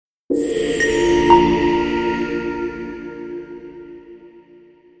The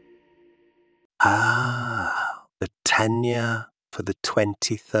Tanya for the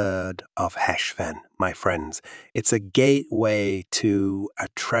 23rd of Heshvan, my friends. It's a gateway to a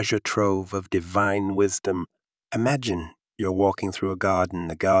treasure trove of divine wisdom. Imagine you're walking through a garden,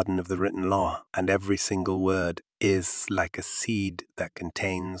 the garden of the written law, and every single word is like a seed that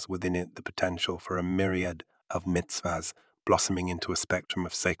contains within it the potential for a myriad of mitzvahs blossoming into a spectrum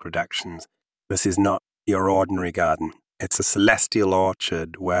of sacred actions. This is not your ordinary garden. It's a celestial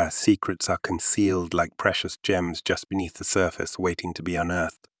orchard where secrets are concealed like precious gems just beneath the surface, waiting to be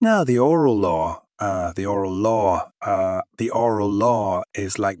unearthed. Now, the oral law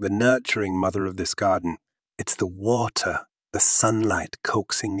is like the nurturing mother of this garden. It's the water, the sunlight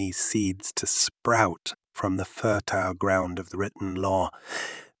coaxing these seeds to sprout from the fertile ground of the written law.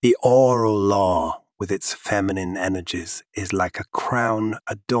 The oral law, with its feminine energies, is like a crown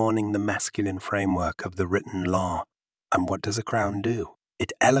adorning the masculine framework of the written law. And what does a crown do?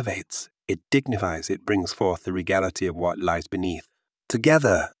 It elevates, it dignifies, it brings forth the regality of what lies beneath.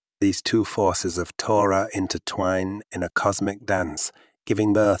 Together, these two forces of Torah intertwine in a cosmic dance,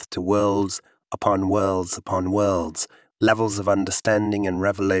 giving birth to worlds upon worlds upon worlds, levels of understanding and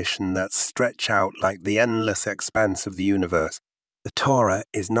revelation that stretch out like the endless expanse of the universe. The Torah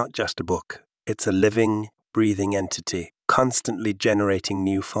is not just a book, it's a living, breathing entity, constantly generating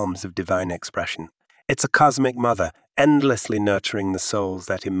new forms of divine expression. It's a cosmic mother, endlessly nurturing the souls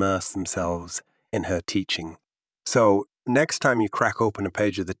that immerse themselves in her teaching. So, next time you crack open a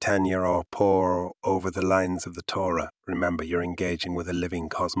page of the Tanya or pore over the lines of the Torah, remember you're engaging with a living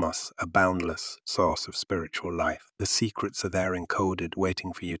cosmos, a boundless source of spiritual life. The secrets are there encoded,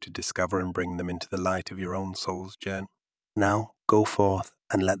 waiting for you to discover and bring them into the light of your own soul's journey. Now, go forth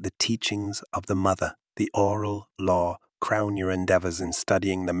and let the teachings of the Mother, the oral law, crown your endeavors in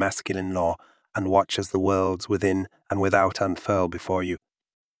studying the masculine law, and watch as the worlds within and without unfurl before you.